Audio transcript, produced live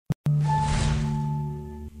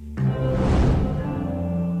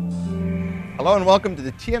Hello and welcome to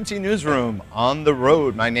the TMC Newsroom on the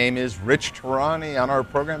road. My name is Rich Tehrani. On our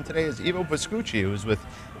program today is Ivo Pascucci, who's with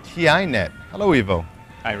Tinet. Hello, Ivo.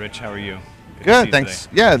 Hi, Rich. How are you? Good, thanks.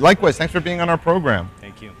 Yeah, likewise. Thanks for being on our program.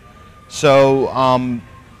 Thank you. So,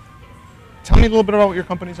 tell me a little bit about what your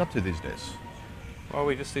company's up to these days. Well,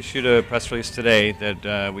 we just issued a press release today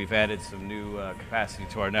that we've added some new capacity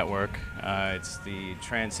to our network. It's the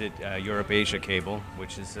Transit Europe-Asia cable,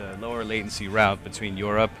 which is a lower latency route between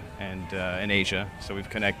Europe and Asia. So we've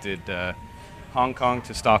connected Hong Kong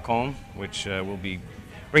to Stockholm, which will be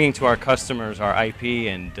bringing to our customers, our IP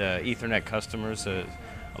and Ethernet customers, a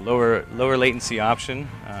lower latency option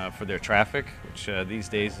for their traffic, which these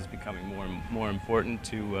days is becoming more and more important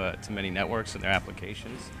to many networks and their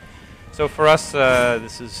applications. So for us,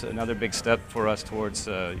 this is another big step for us towards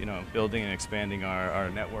building and expanding our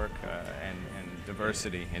network and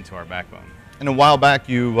diversity into our backbone. And a while back,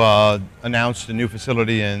 you announced a new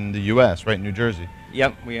facility in the U.S., right, in New Jersey.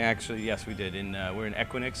 Yep, yes, we did. We're in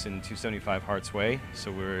Equinix in 275 Harts Way,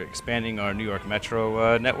 so we're expanding our New York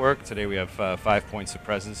Metro network. Today we have 5 points of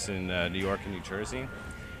presence in New York and New Jersey.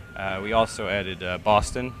 We also added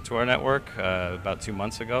Boston to our network about 2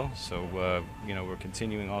 months ago, so we're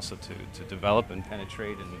continuing also to develop and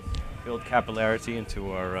penetrate and build capillarity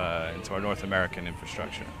into our North American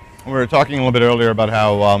infrastructure. We were talking a little bit earlier about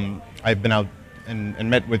how I've been out and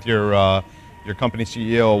met with your company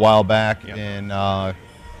CEO a while back. Yep. In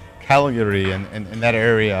Calgary and that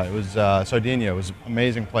area. It was Sardinia. It was an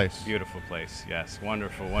amazing place. Beautiful place, yes.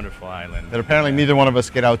 Wonderful, wonderful island. That apparently neither one of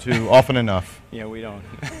us get out to often enough. Yeah, we don't.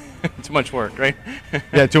 Too much work, right?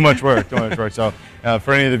 Yeah, too much work, too much work. So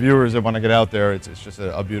for any of the viewers that want to get out there, it's just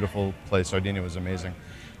a beautiful place. Sardinia was amazing.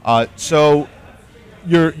 So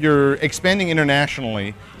you're expanding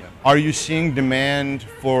internationally. Yeah. Are you seeing demand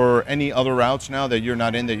for any other routes now that you're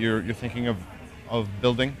not in, that you're thinking of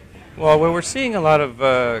building? Well, where we're seeing a lot of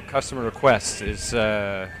customer requests is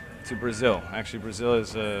to Brazil. Actually, Brazil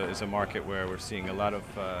is a market where we're seeing a lot of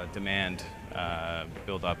demand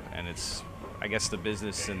build up, and it's, I guess, the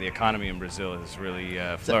business and the economy in Brazil has really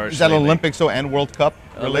flourished. Is that lately. Olympics and World Cup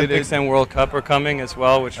related? Olympics and World Cup are coming as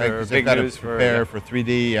well, which are big news for. Prepare for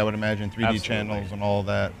 3D, I would imagine 3D Absolutely. Channels and all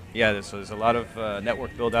that. Yeah, so there's a lot of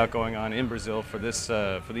network build out going on in Brazil for this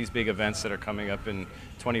for these big events that are coming up in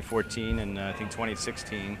 2014 and I think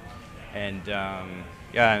 2016. And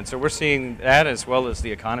and so we're seeing that, as well as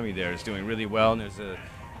the economy there is doing really well, and there's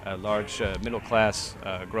a large middle class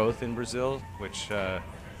growth in Brazil, which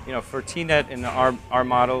for Tinet in our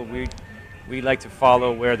model, we like to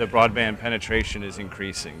follow where the broadband penetration is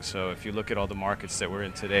increasing. So if you look at all the markets that we're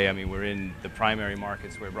in today, I mean, we're in the primary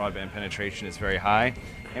markets where broadband penetration is very high,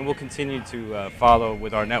 and we'll continue to follow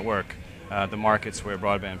with our network the markets where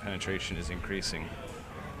broadband penetration is increasing.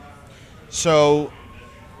 So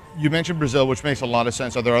you mentioned Brazil, which makes a lot of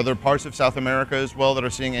sense. Are there other parts of South America as well that are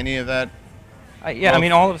seeing any of that? Yeah, I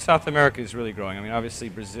mean, all of South America is really growing. I mean, obviously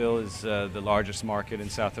Brazil is the largest market in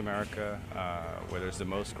South America, where there's the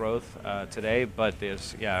most growth today. But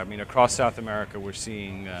there's, across South America, we're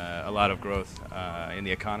seeing a lot of growth in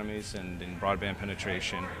the economies and in broadband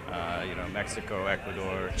penetration. Mexico,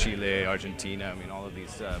 Ecuador, Chile, Argentina. I mean, all of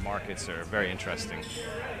these markets are very interesting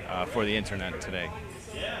for the internet today.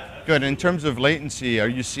 Good. In terms of latency, are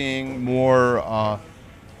you seeing more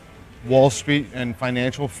Wall Street and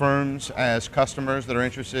financial firms as customers that are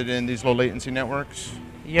interested in these low latency networks?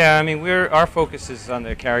 Yeah, I mean, our focus is on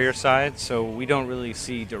the carrier side, so we don't really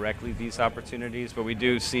see directly these opportunities, but we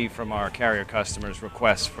do see from our carrier customers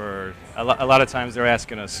requests for, a lot of times they're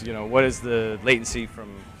asking us, what is the latency from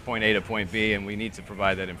point A to point B, and we need to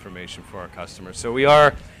provide that information for our customers. So we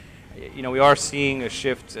are seeing a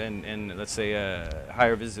shift in let's say,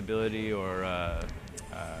 higher visibility, or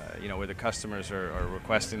where the customers are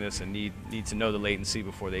requesting this and need to know the latency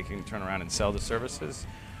before they can turn around and sell the services.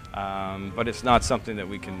 But it's not something that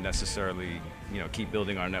we can necessarily, keep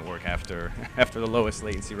building our network after the lowest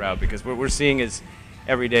latency route, because what we're seeing is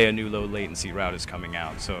every day a new low latency route is coming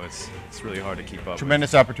out. So it's really hard to keep up.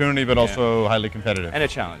 Tremendous opportunity, but also highly competitive. And a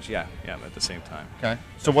challenge, yeah, at the same time. Okay.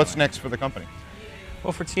 So what's next for the company?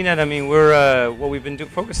 Well, for Tinet, I mean, what we've been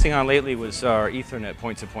focusing on lately was our Ethernet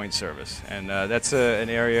point-to-point service, and that's an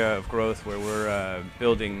area of growth where we're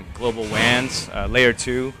building global WANs, layer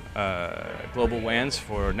 2 global WANs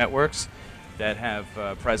for networks that have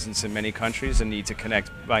presence in many countries and need to connect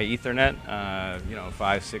by Ethernet.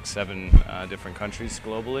 5, 6, 7 different countries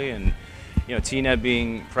globally, and Tinet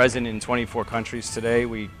being present in 24 countries today,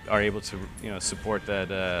 we are able to support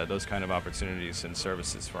those kind of opportunities and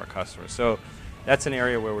services for our customers. So that's an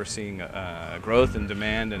area where we're seeing growth and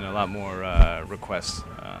demand and a lot more requests,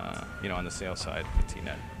 on the sales side for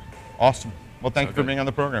Tinet. Awesome. Well, thank you for good. being on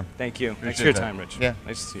the program. Thank you. Thanks Appreciate for your that. time, Rich. Yeah.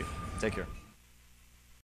 Nice to see you. Take care.